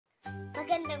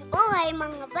Magandang buhay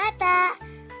mga bata!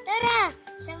 Tara,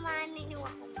 samahan ninyo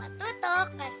akong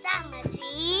matuto kasama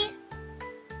si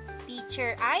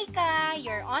Teacher Aika,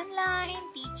 your online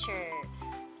teacher.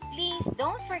 Please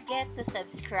don't forget to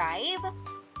subscribe,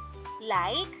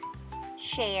 like,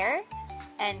 share,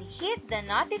 and hit the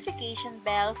notification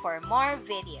bell for more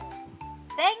videos.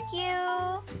 Thank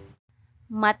you!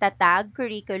 Matatag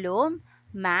Curriculum,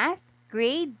 Math,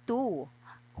 Grade 2,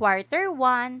 Quarter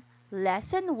 1,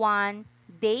 Lesson 1,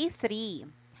 Day 3.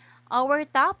 Our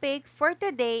topic for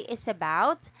today is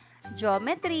about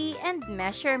geometry and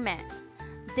measurement.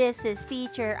 This is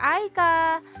Teacher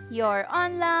Aika, your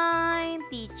online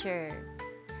teacher.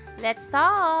 Let's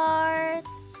start!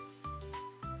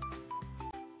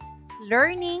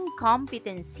 Learning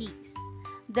competencies.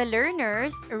 The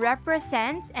learners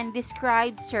represent and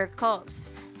describe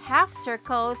circles, half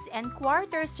circles and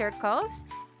quarter circles,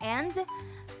 and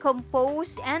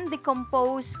compose and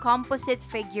decompose composite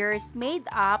figures made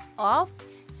up of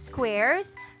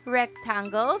squares,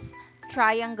 rectangles,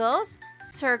 triangles,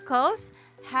 circles,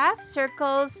 half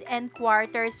circles, and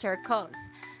quarter circles,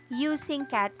 using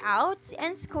cutouts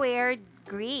and squared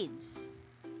grids.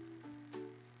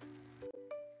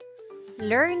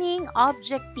 Learning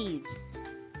objectives.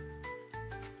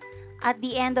 At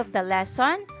the end of the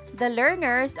lesson, the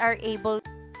learners are able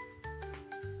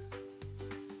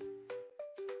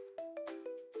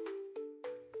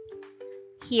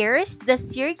Here's the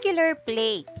circular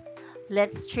plate.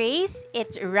 Let's trace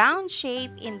its round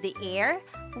shape in the air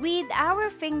with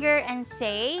our finger and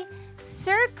say,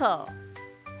 circle,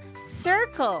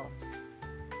 circle.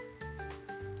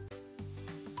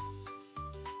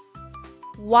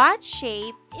 What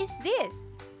shape is this?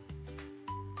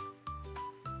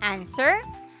 Answer,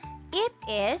 it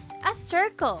is a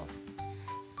circle.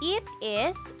 It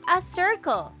is a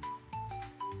circle.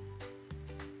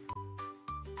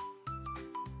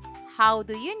 How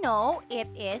do you know it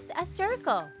is a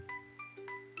circle?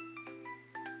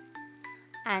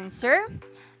 Answer,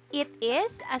 it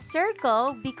is a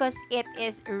circle because it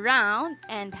is round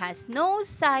and has no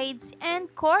sides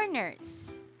and corners.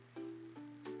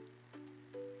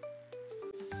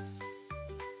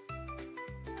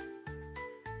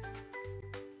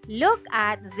 Look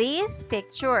at these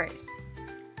pictures.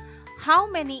 How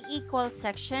many equal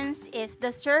sections is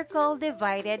the circle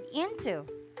divided into?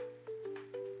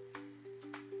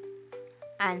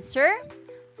 Answer,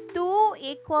 2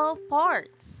 equal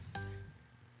parts.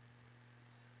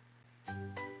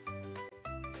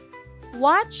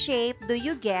 What shape do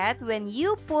you get when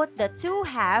you put the 2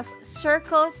 half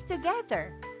circles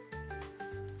together?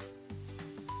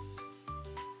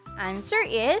 Answer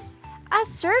is a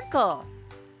circle.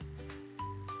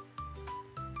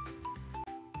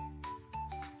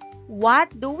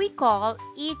 What do we call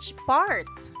each part?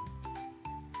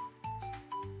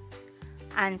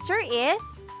 Answer is,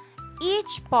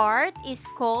 each part is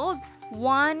called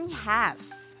 1/2.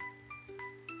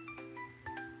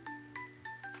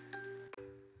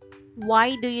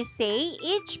 Why do you say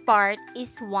each part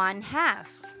is 1/2?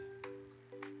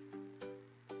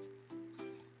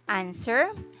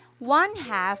 Answer,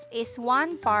 1/2 is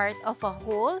one part of a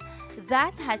whole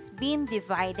that has been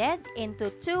divided into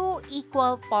 2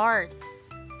 equal parts.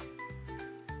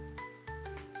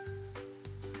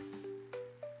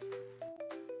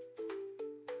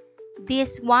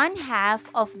 This 1/2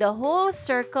 of the whole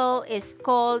circle is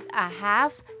called a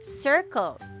half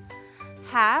circle.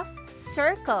 Half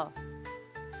circle.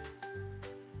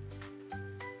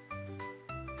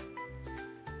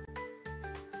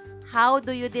 How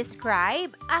do you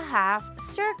describe a half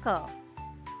circle?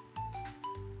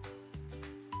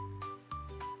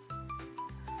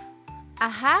 A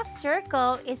half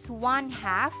circle is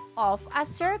 1/2 of a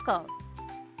circle.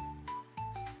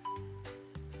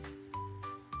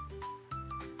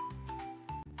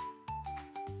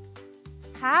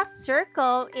 Half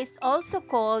circle is also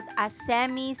called a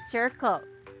semicircle.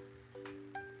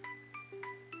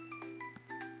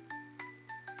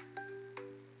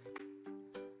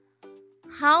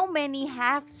 How many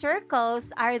half circles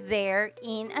are there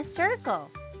in a circle?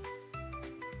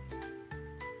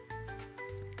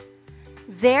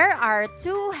 There are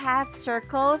 2 half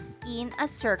circles in a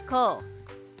circle.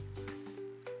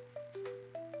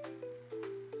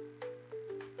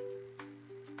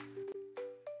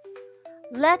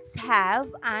 Let's have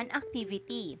an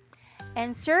activity.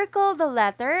 Encircle the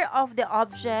letter of the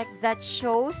object that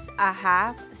shows a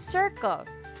half circle.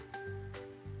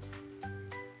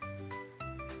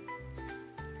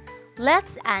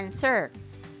 Let's answer.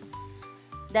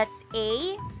 That's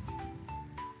A,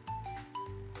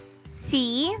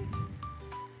 C,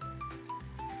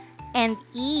 and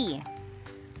E.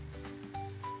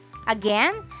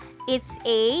 Again, it's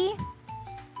A,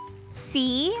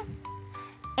 C,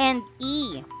 and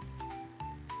E.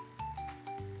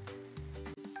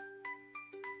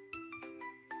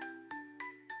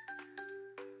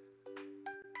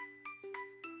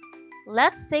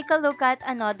 Let's take a look at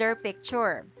another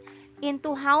picture.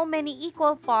 Into how many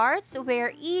equal parts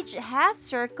were each half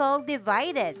circle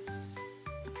divided?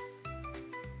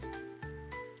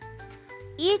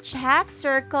 Each half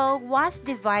circle was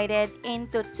divided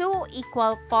into 2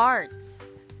 equal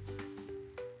parts.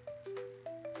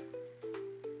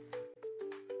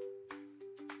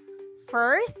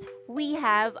 First, we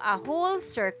have a whole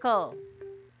circle.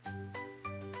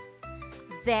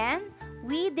 Then,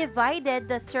 we divided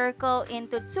the circle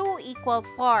into 2 equal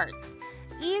parts.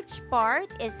 Each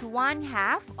part is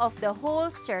 1/2 of the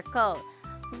whole circle.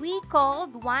 We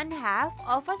called 1/2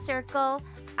 of a circle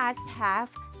as half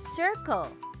circle.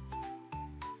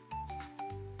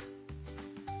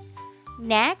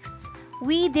 Next,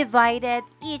 we divided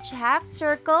each half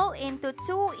circle into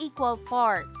 2 equal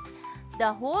parts.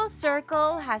 The whole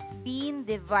circle has been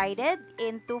divided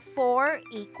into 4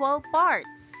 equal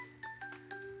parts.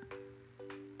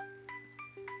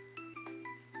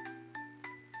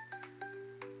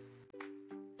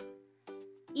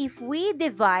 If we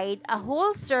divide a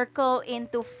whole circle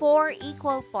into 4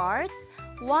 equal parts,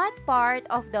 what part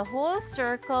of the whole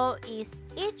circle is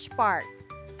each part?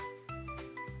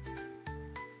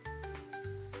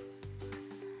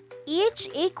 Each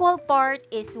equal part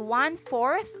is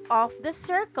 1/4 of the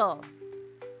circle.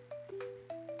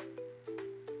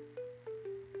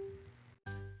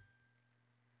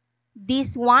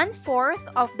 This 1/4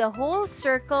 of the whole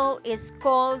circle is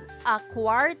called a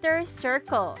quarter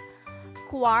circle.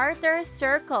 Quarter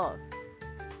circle.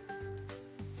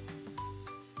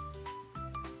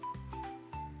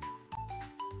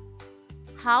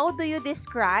 How do you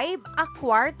describe a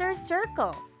quarter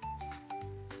circle?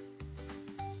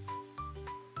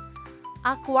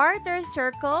 A quarter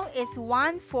circle is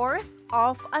 1/4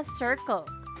 of a circle.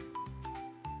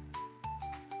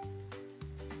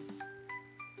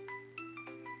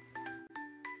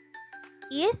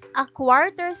 Is a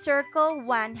quarter circle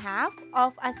 1/2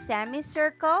 of a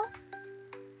semicircle?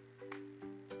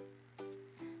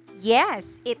 Yes,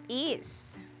 it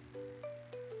is.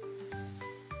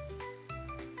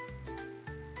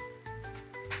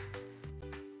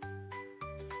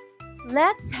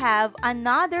 Let's have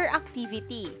another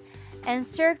activity.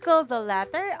 Encircle the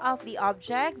letter of the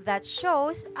object that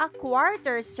shows a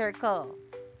quarter circle.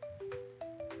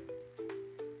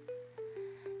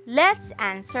 Let's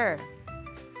answer.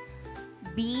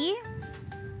 B,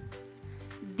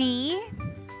 D,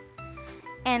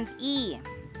 and E.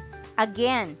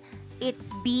 Again, it's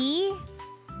B,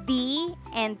 D,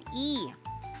 and E.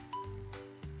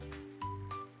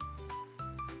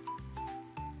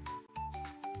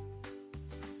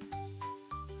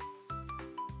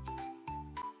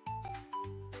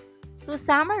 To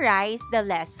summarize the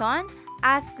lesson,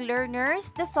 ask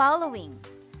learners the following.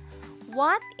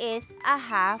 What is a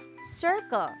half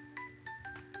circle?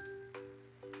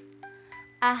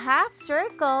 A half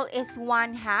circle is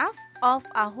 1/2 of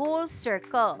a whole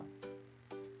circle.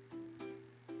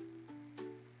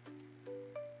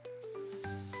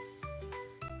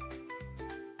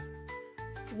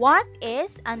 What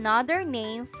is another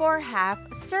name for half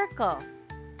circle?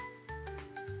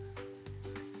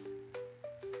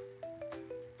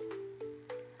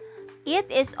 It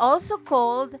is also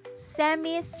called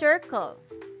semicircle.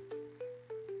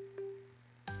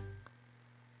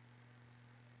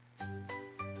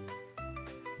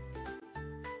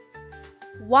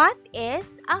 What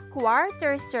is a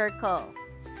quarter circle?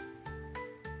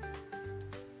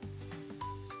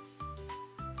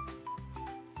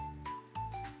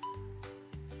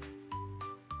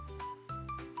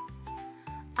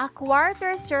 A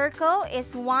quarter circle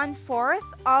is 1/4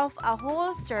 of a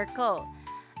whole circle.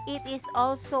 It is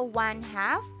also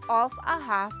 1/2 of a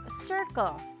half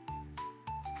circle.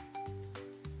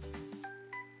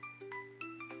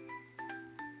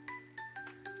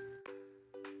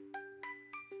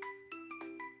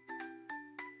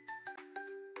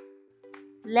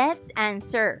 Let's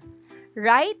answer.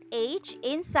 Write H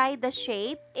inside the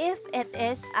shape if it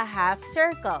is a half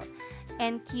circle,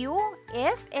 and Q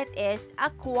if it is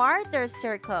a quarter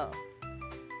circle.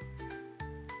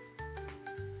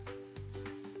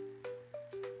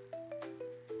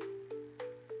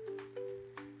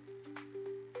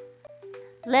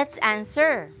 Let's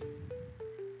answer.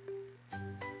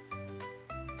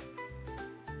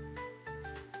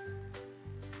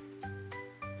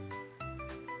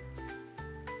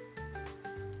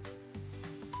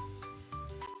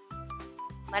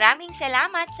 Maraming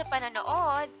salamat sa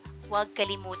panonood. Huwag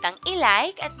kalimutang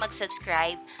i-like at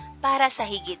mag-subscribe para sa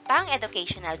higit pang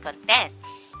educational content.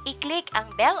 I-click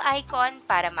ang bell icon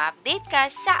para ma-update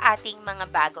ka sa ating mga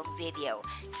bagong video.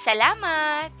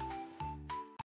 Salamat!